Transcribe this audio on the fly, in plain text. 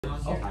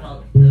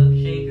Called Thug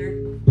Shaker.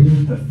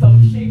 The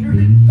Thug Shaker?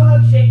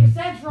 Thug Shaker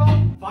Central!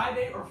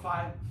 5'8" or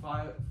 5'8"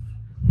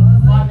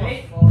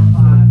 or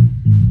 5.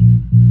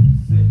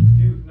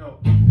 No.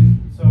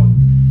 So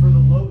for the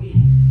low E,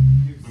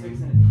 do 6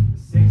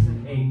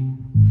 and 8.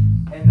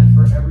 And then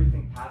for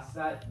everything past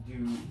that,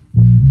 do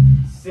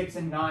 6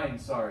 and 9,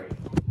 sorry.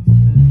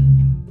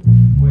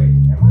 Wait,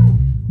 am I?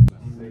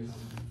 6.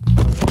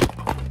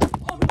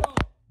 Oh no!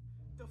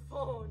 The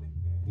phone!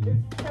 It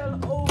fell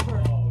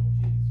over! Oh,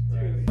 Jesus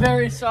Christ.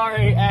 Very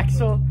sorry,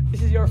 Axel.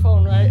 This is your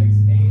phone, right? 6,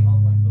 8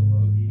 on like the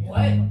low E.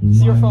 What? This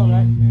is your phone,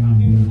 right?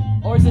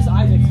 Or is this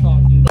Isaac's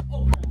phone?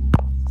 Oh,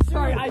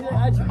 sorry, Isaac,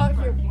 I dropped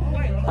your phone.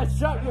 I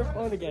dropped your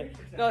phone again.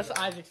 No, it's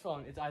Isaac's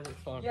phone. It's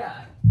Isaac's phone.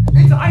 Yeah.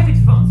 It's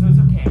Isaac's phone, so it's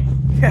okay.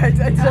 Yeah,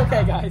 it's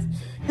okay, guys.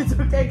 It's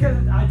okay because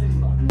it's Isaac's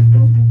phone.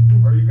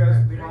 Are you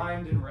guys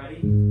primed and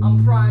ready?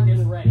 I'm primed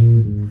and ready.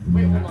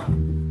 Wait, hold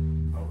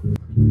on. Oh,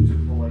 you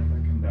should pull like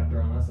a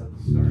conductor on us at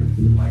the start.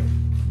 Like,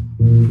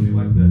 do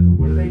like the.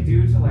 What do they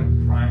do to like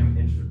prime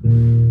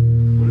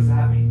instrument? What does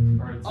that mean?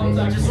 Or it's Oh,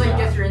 Just like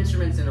get your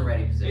instruments in a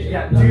ready position.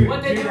 Yeah, No, do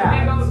what they do,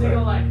 that. they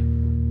go like.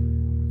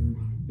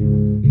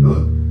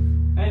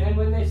 And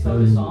when they start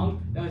the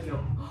song, they always go.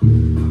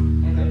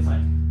 And then it's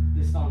like,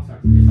 this song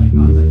starts. It's like,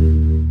 oh,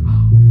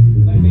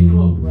 it's like they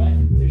do a breath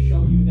to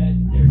show you that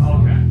there's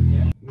song. Okay.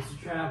 Yeah. We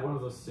should try to have one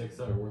of those 6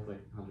 that are worth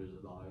like hundreds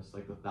of dollars,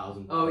 like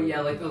 $1,000. Oh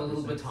yeah, like the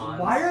little batons.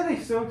 Why are they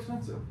so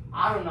expensive?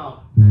 I don't know.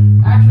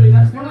 Actually,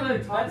 that's one of the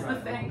that's the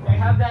thing. They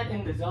have that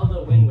in the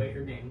Zelda Wind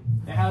Waker game.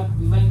 They have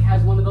Link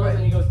has one of those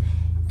and he goes.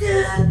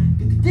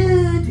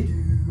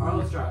 Alright,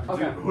 let's try it.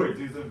 Okay. Wait,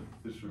 do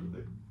the shroom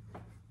thing.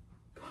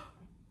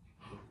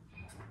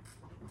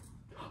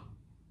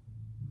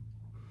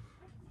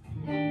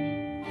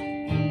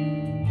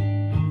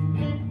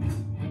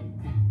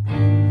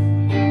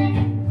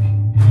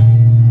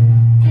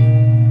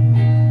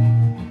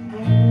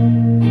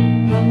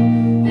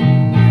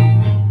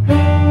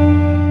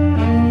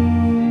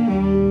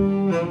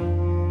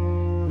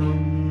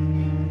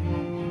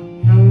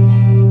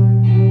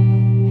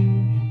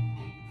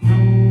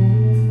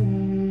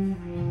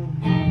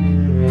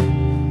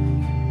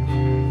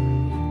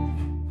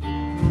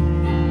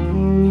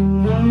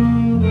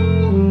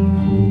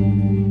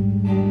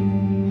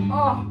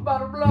 Oh, about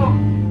to blow.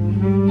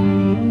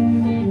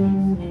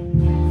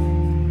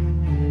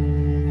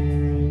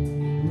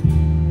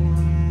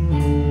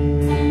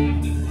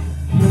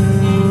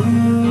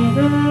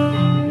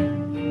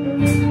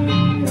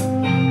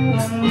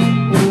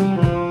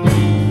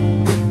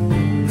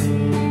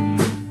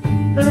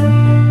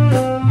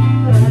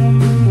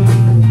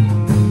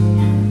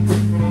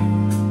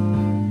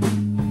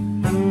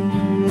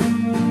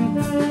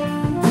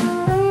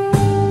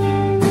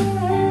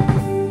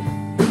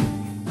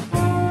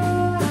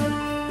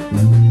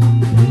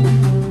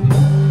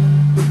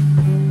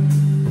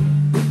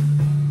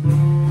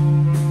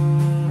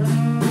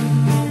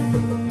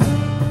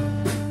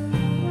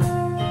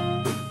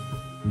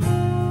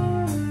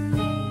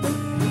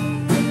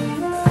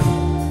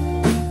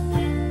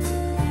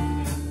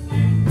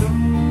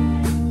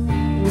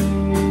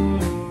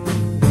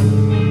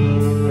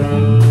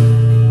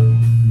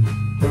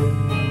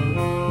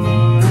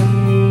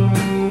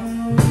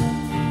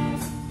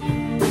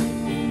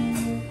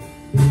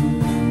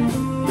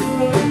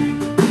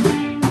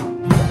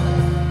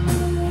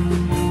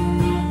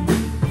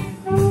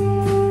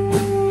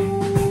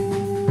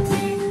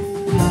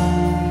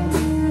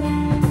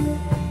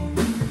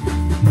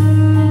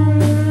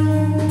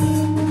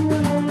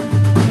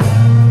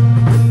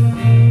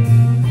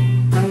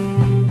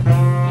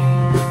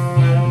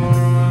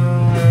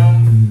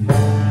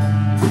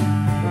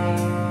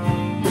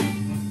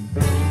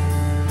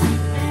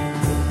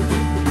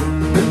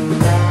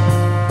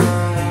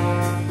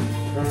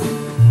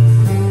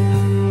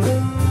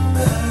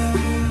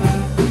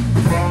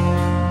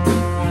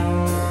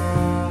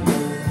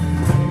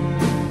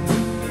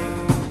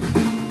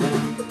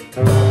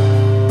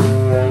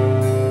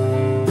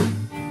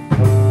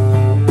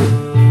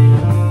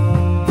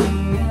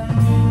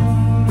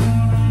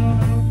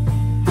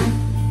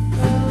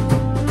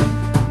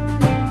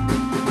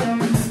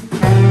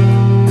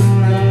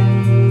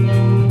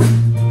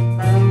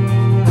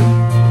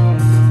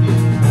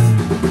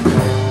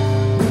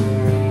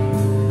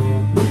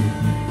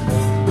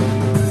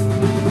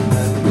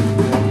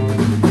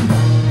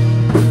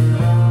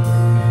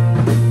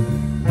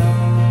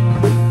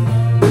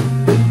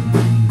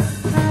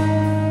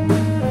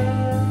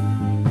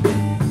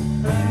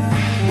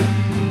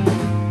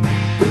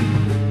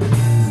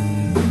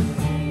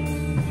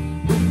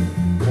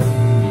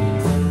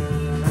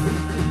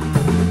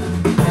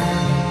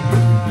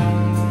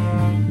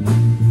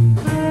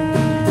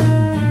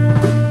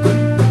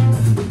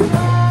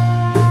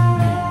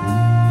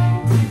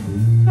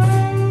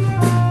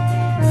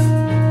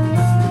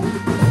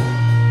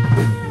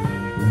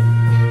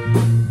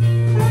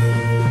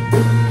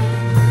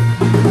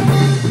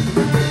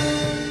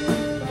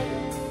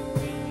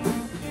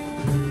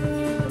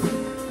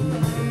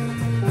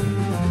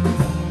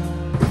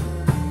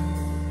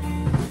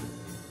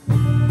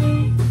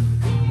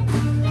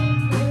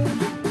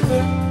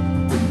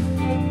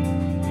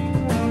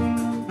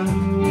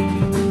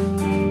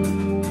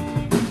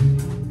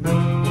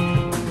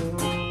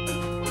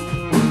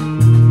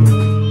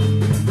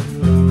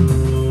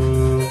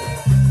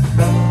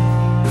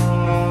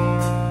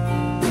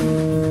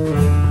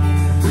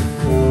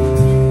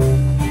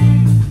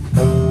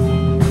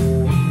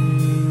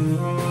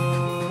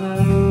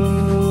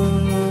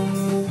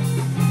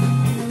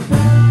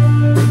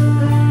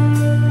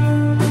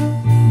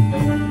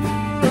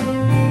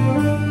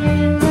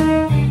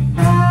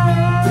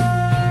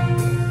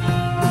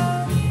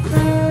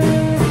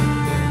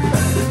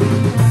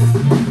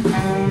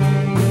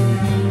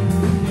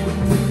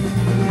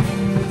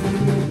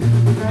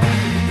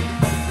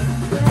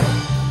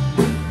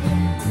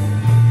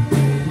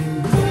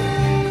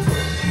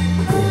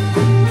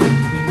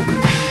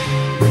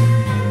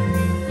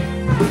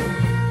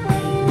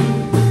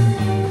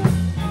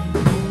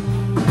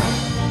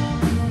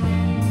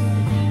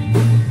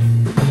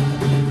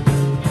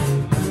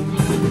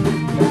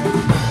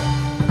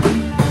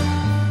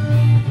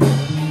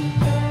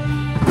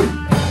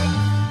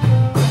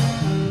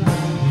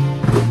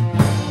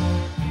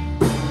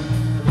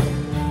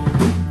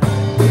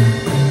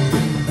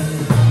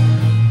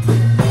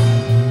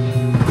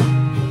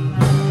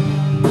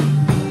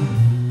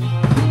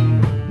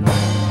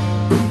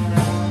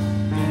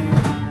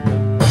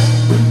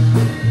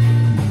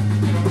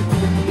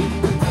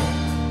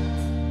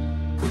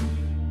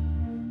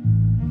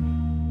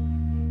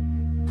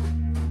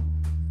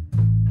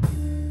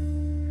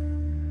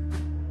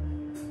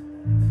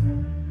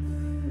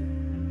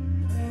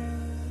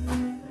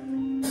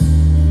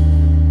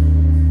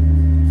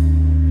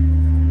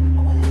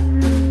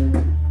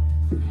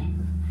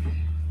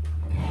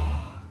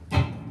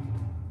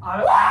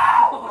 I